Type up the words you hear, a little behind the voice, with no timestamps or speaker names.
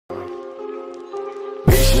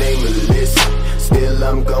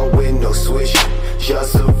Well, I'm gone with no switch.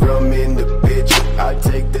 Just a rum in the bitch. I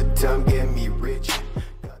take the time, get me rich.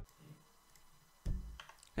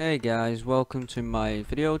 Hey guys, welcome to my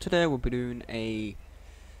video. Today we'll be doing a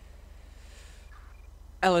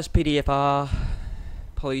LSPDFR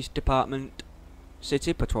Police Department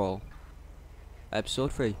City Patrol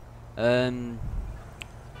Episode 3.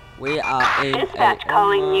 We are in Dispatch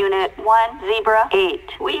calling Unit 108.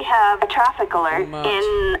 We have a traffic alert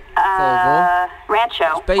in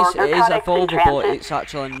Rancho. It is a Vauxhall, but it's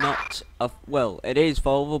actually not a, well, it is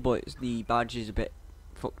Vauxhall, but the badge is a bit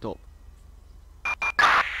fucked up.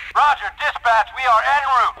 Roger, dispatch, we are en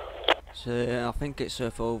route. So I think it's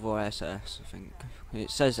a Vauxhall SS, I think.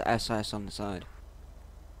 It says SS on the side.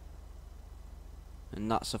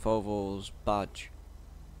 And that's a Vauxhall's badge.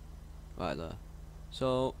 Right there.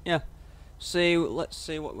 So yeah. Let's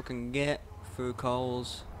see what we can get through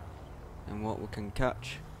calls and what we can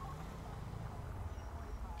catch.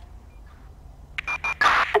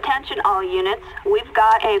 Attention all units. We've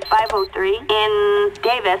got a 503 in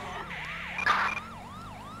Davis.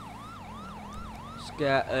 Let's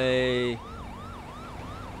get a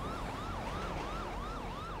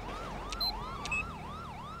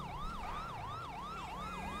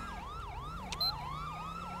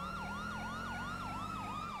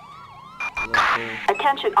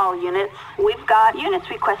Attention all units. We've got units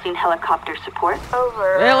requesting helicopter support.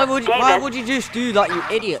 Over. Really? Why would you just do that, you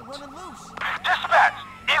idiot? Dispatch,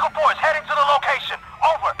 Eagle 4 is heading to the location.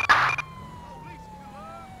 Over.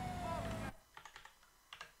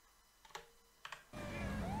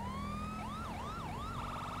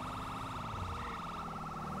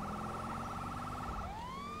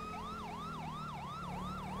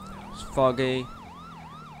 It's foggy.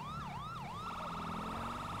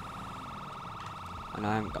 And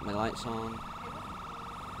I haven't got my lights on.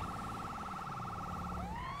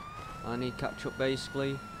 I need catch up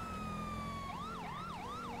basically.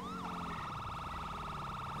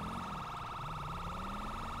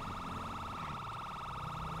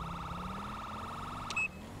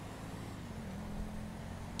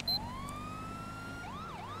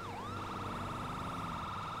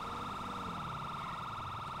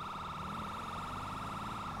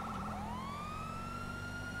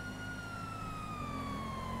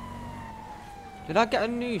 Did I get a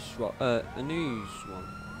news one?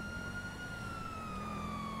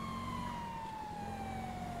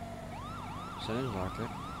 Sounds like it.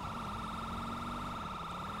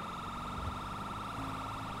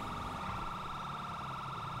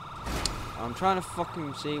 I'm trying to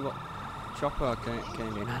fucking see what chopper came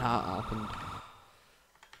in and that happened.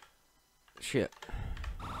 Shit.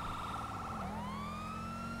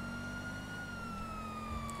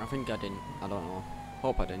 I think I didn't. I don't know.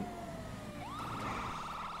 Hope I didn't.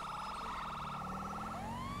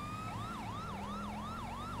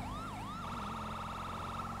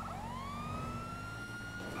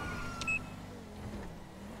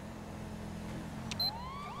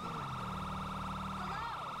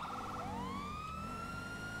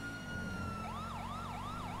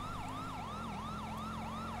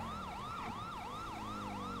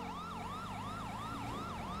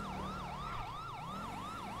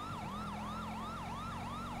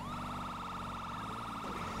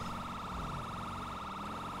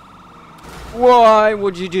 Why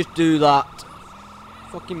would you just do that?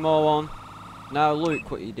 Fucking moron. Now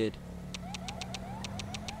look what you did.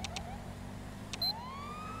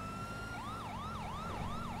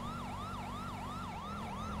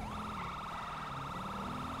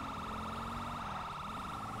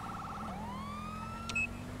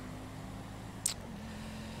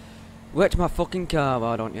 Wrecked my fucking car,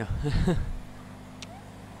 why don't you?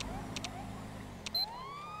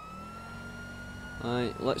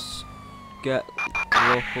 Right, let's get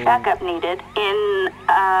local backup needed in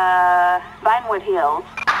Vinewood Hills.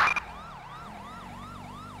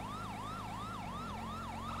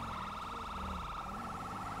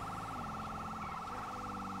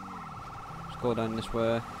 Let's go down this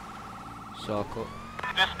way. Circle.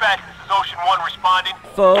 Dispatch, this is Ocean 1 responding.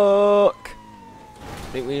 Fuck!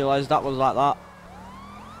 Didn't realise that was like that.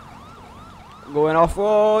 Going off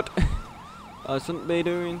road. I shouldn't be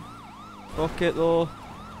doing. Fuck it though.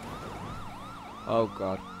 Oh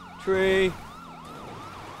god. Tree!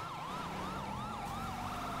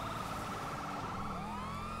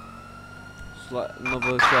 Select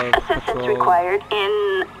another sheriff Assistance patrol. required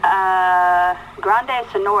in Grande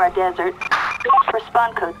Sonora Desert.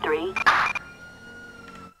 Respond code 3.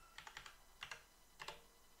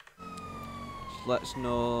 Let's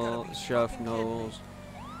know, the sheriff knows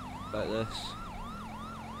about this.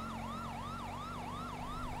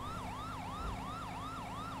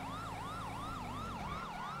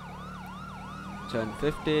 Turn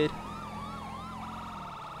 50.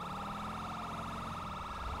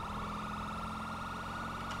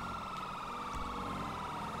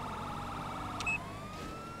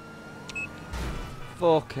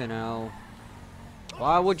 Fucking hell.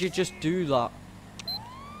 Why would you just do that?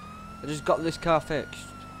 I just got this car fixed.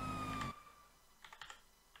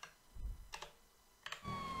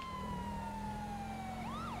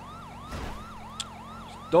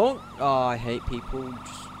 Don't. Oh, I hate people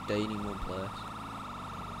just staying in one place.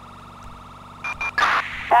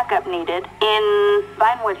 Backup needed in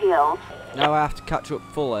Vinewood Hills. Now I have to catch up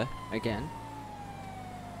fully again.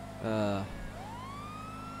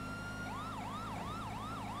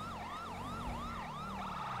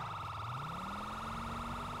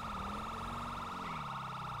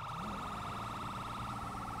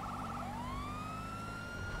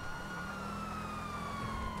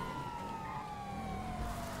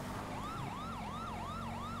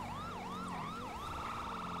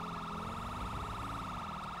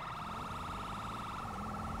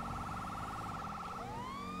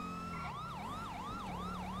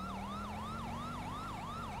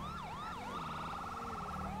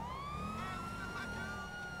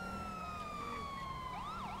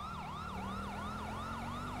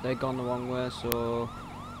 They've gone the wrong way, so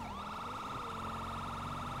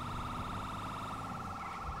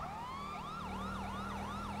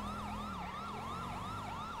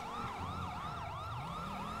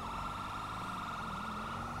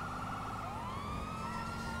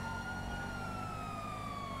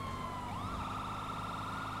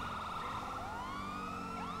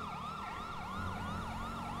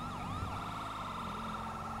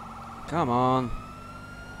come on.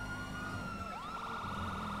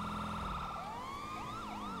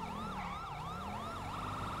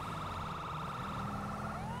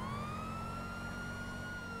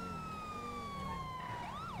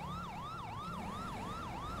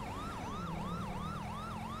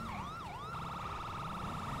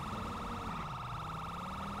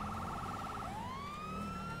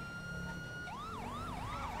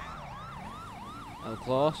 Oh,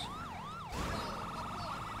 close.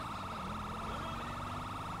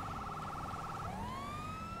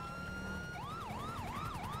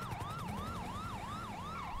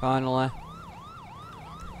 Finally.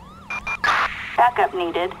 Backup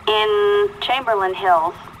needed in Chamberlain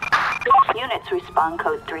Hills. Units respond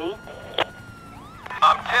code 3.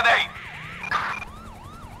 I'm 10-8.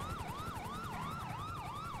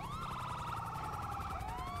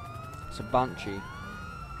 It's a Banshee.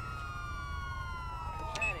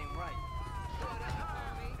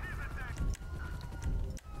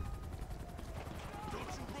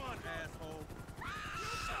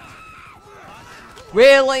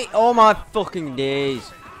 Really? Oh my fucking days.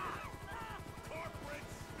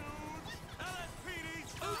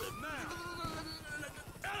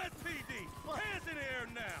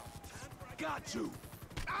 Got you.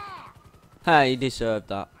 Hey, you deserved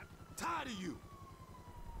that. Tired of you.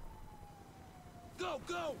 Go,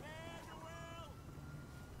 go.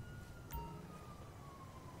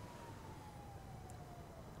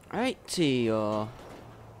 Right, Tio.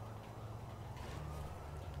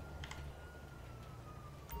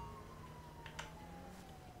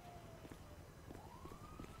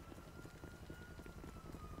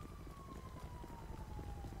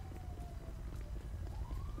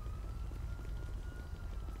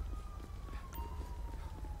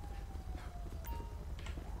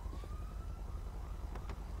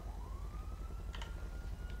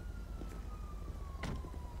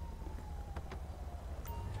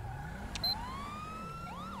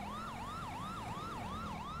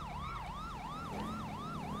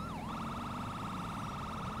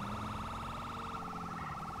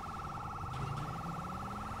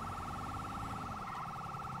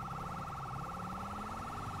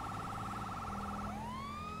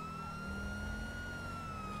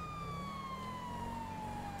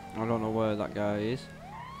 I don't know where that guy is.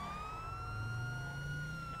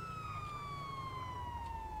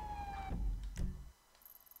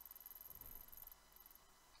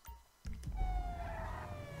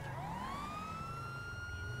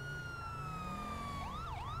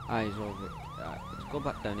 Ah, he's over. Right, let's go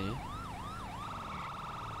back down here.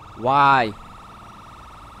 Why?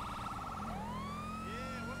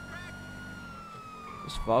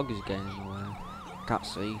 This fog is getting in the way. Can't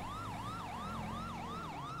see.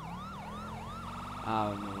 I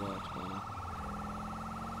don't know what's going on.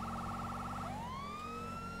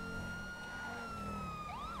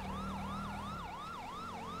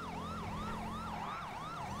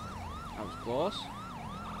 That was close.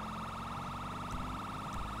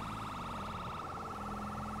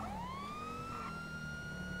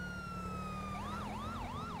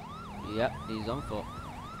 Yep, he's on foot.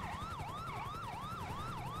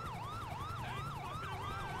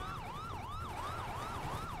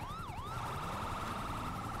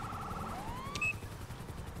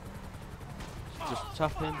 Just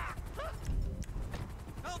tap him.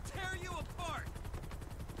 I'll tear you apart.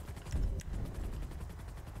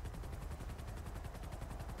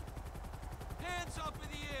 Hands up in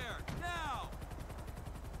the air now.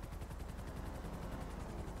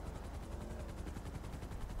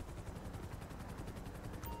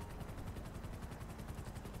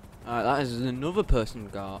 Alright, that is another person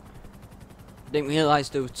got. Didn't realise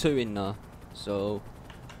there were two in there, so.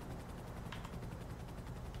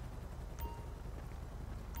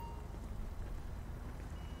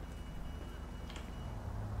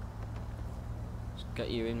 Let's get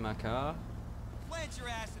you in my car. Plant your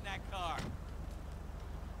ass in that car.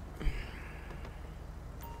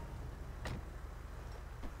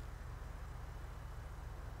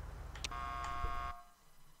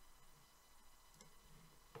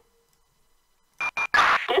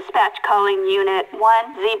 Dispatch calling Unit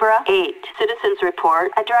 1 Zebra 8. Citizens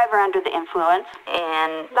report a driver under the influence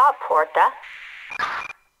in La Porta.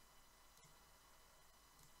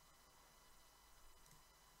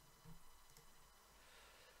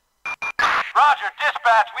 Roger,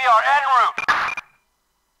 dispatch, we are en route.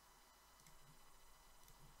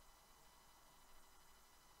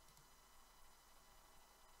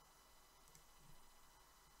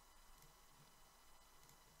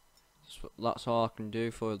 That's all I can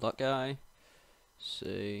do for that guy.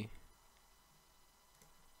 See.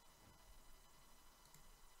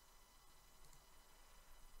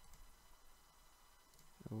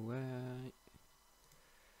 Alright.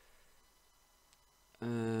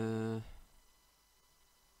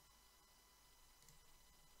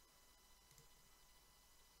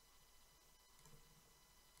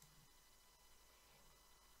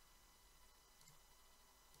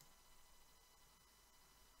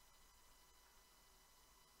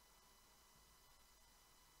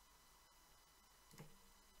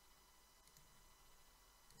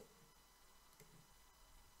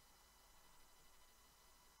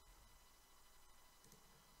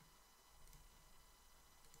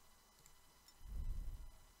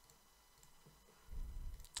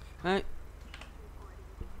 Right.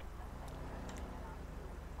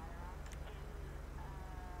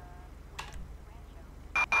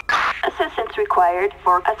 Assistance required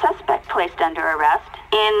for a suspect placed under arrest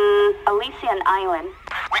in Elysian Island.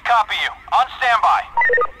 We copy you. On standby.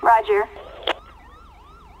 Roger.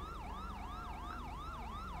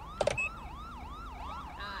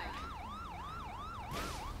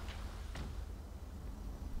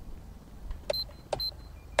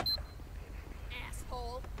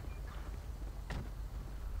 Asshole.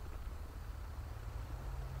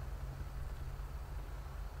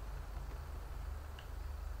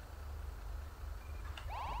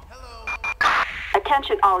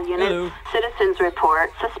 Attention all units. Hello. Citizens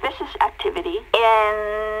report suspicious activity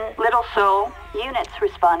in Little Seoul. Units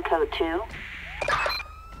respond code 2.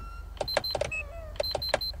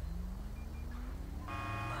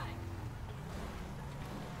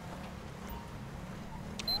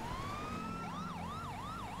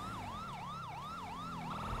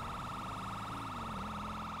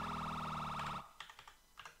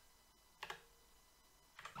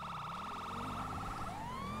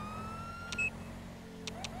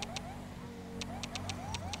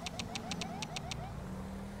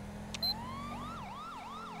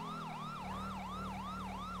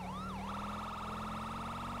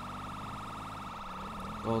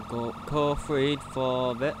 We'll go co-freed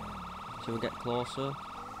for a bit till we get closer.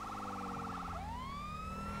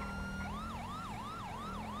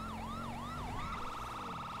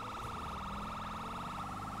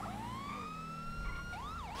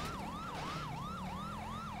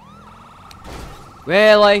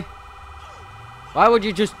 Really? Why would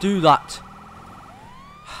you just do that?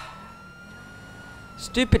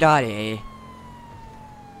 Stupid idea.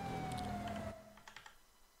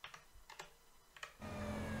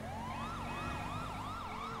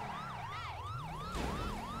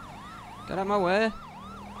 Get out of my way.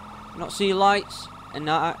 Not see lights and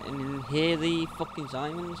not and hear the fucking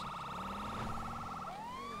sirens.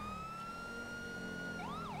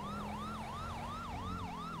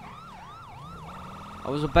 I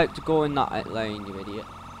was about to go in that lane, you idiot.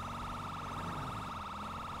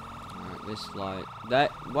 Alright, this light.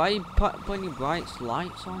 That. Why are you putting your bright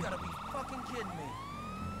lights on? You gotta be fucking kidding me.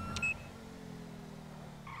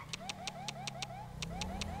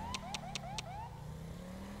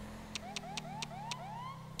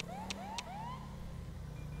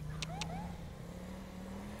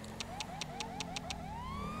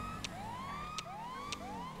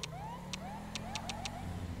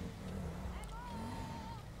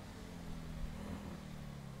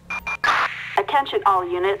 Attention all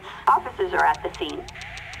units. Officers are at the scene.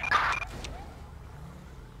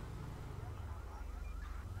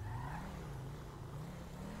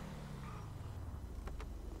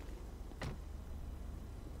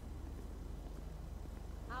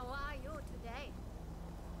 How are you today?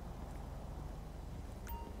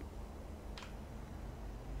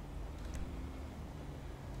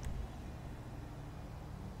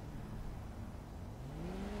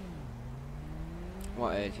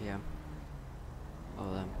 What ATM?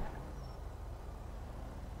 Oh, them.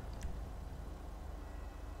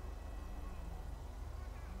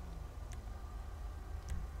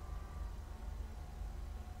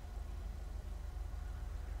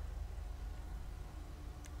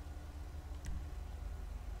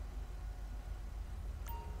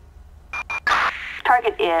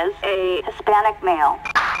 Target is a Hispanic male.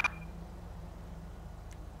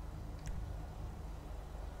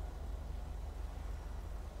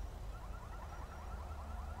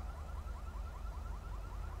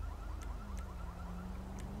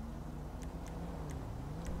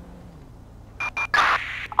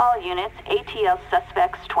 All units, ATL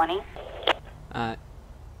suspects 20. Alright.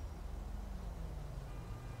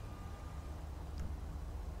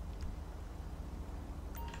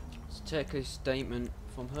 Let's take a statement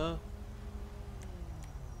from her.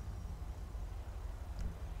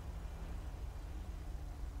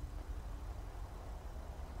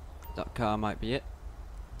 That car might be it.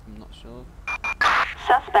 I'm not sure.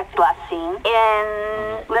 Suspect last seen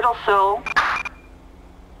in Little Seoul.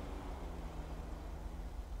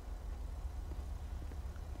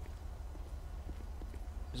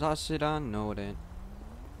 Is that a sedan? No, it ain't.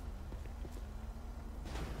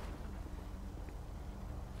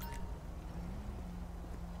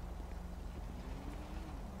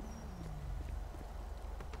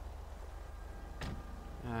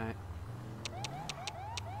 Alright.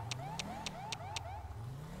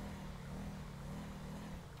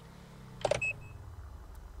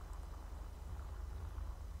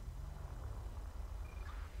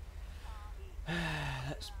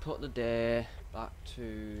 Let's put the day back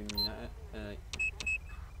to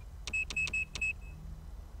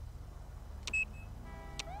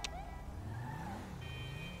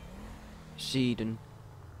Seedon.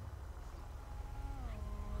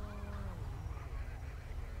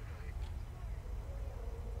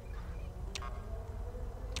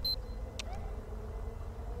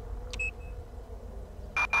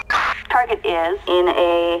 Target is in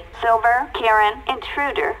a silver Karen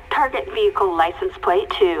Intruder. Target vehicle license plate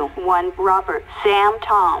 21 Robert Sam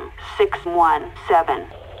Tom 617.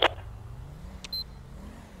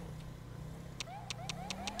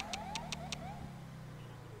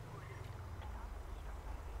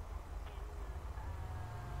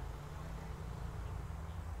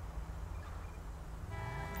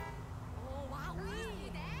 Oh, wow,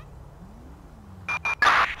 we there?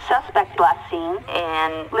 Suspect last seen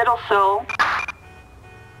in Little Seoul.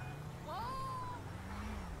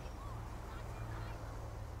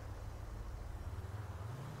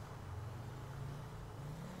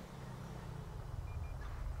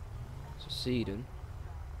 It's a Seedon.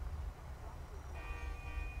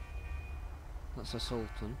 That's a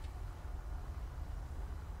Sultan.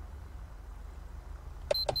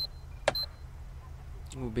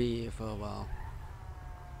 We'll be here for a while.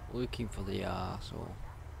 Looking for the arsehole.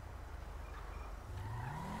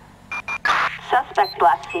 Suspect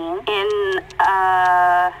last seen in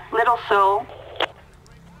Little Seoul.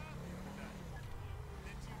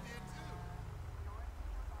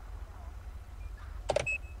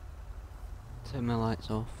 Turn my lights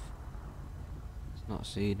off. It's not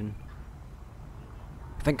Seedon.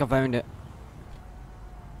 I think I found it.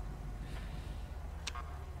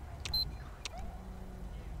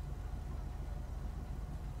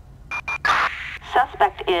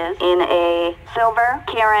 Suspect is in a silver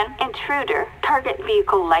Karen Intruder. Target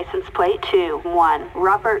vehicle license plate 21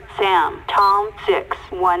 Robert Sam Tom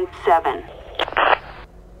 617.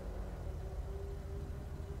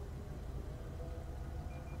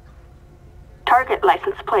 Target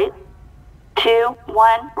license plate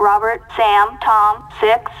 21 Robert Sam Tom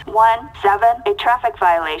 617. A traffic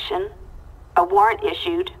violation. A warrant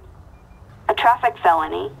issued. A traffic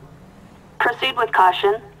felony. Proceed with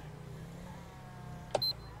caution.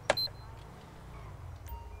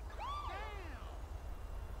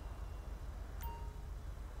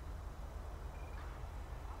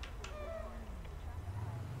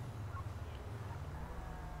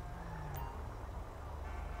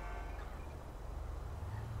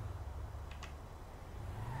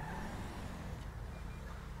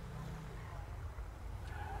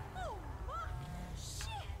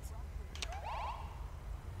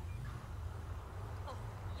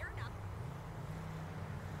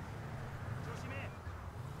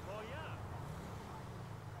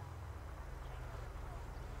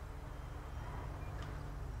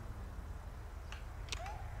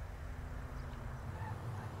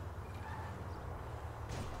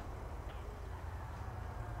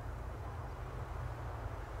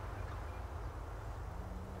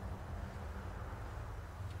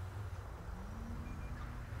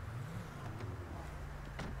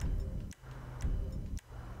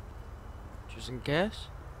 just in case.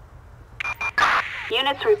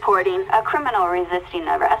 Units reporting a criminal resisting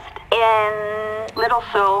arrest in Little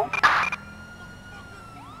Seoul.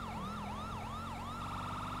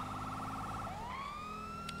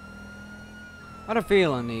 I had a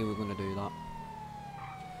feeling he was gonna do that.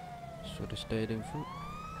 Should have stayed in front.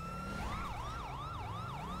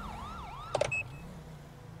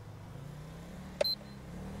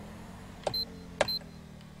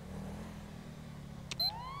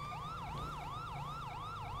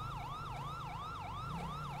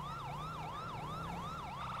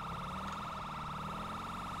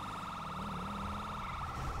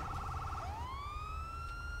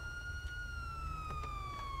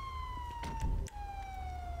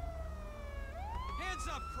 Hands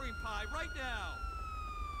up, cream pie, right now!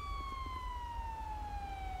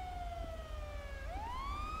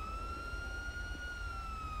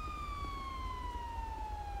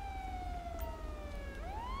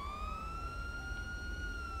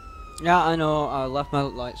 Yeah, I know. I left my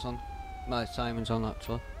lights on. My timing's on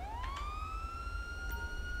actually.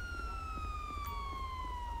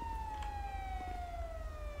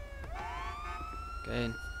 Get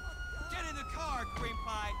in. Get in the car, cream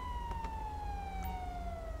pie!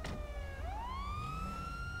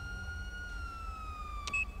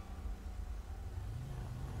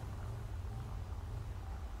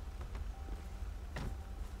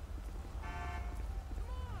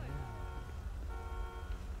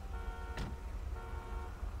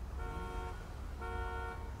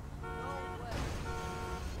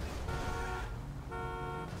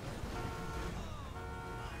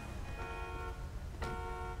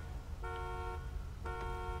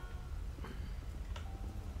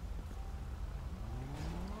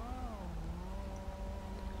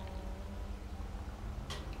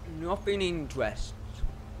 Nothing interest.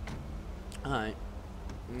 Alright.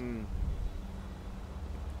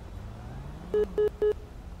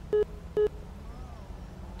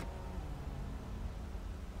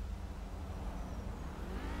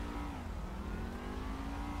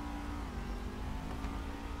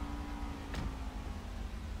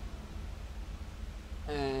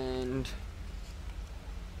 And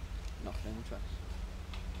nothing interest.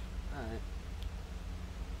 Alright.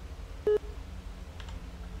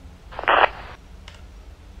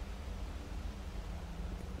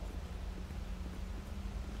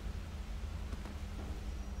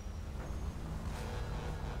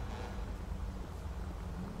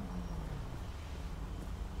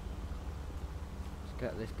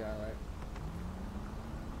 Get this guy out.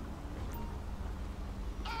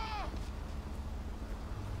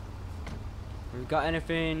 Have you got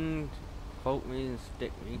anything? Poke me and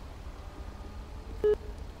stick me.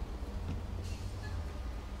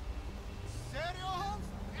 Serio, Holmes?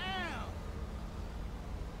 Damn!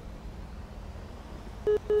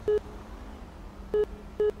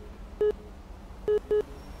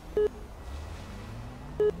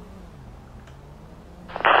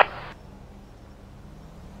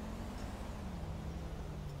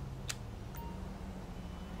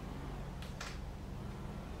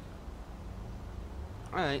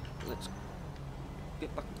 Alright, let's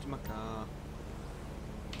get back to my car.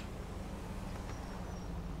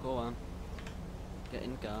 Go on. Get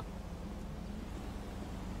in the car.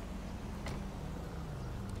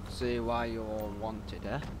 See why you're wanted,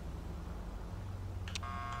 eh?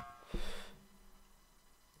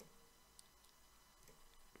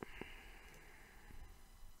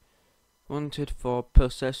 Wanted for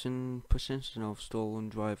possession of stolen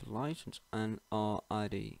driver's license and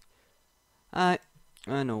RID.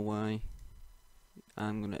 I know why.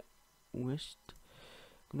 I'm gonna West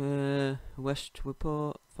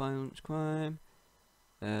report violence crime.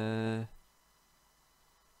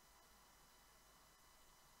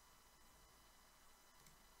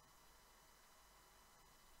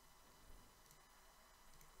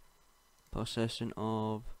 Possession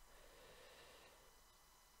of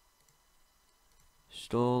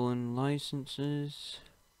stolen licenses.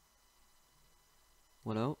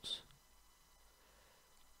 What else?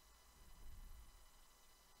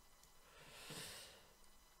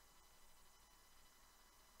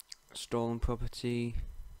 Stolen property.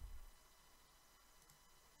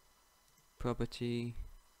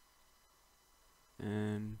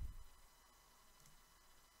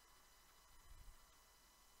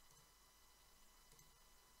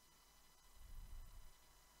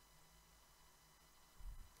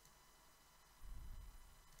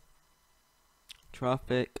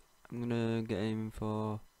 Traffic. I'm gonna get aiming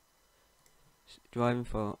for driving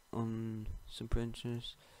for on some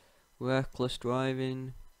printers. Reckless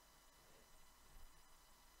driving.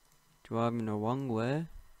 Driving the wrong way.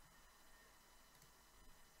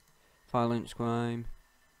 Violence crime.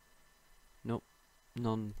 Nope.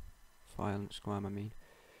 Non-violence crime, I mean.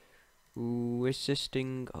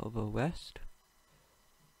 Resisting of arrest.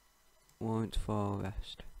 Warrant for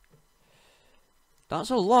arrest. That's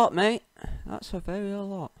a lot, mate. That's a very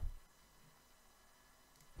lot.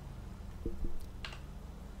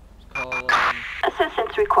 Let's call,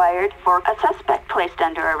 Assistance required for a suspect placed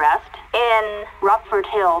under arrest in Rockford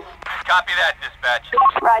Hills. Copy that, dispatch.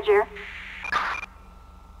 Roger.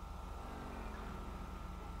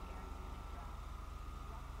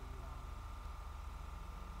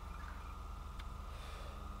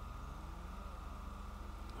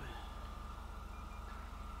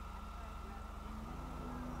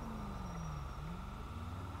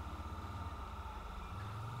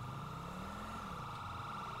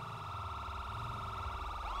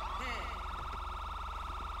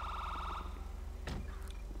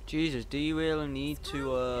 Jesus, do you really need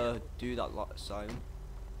to do that lot of siren?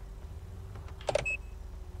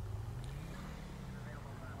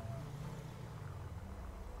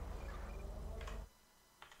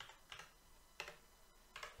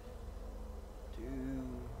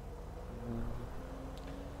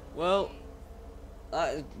 Well,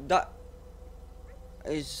 that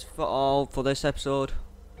is for all for this episode.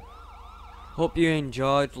 Hope you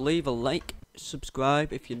enjoyed. Leave a like,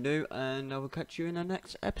 subscribe if you're new, and I will catch you in the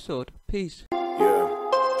next episode. Peace. Yeah,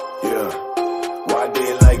 yeah. Why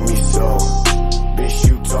they like me so? Bitch, you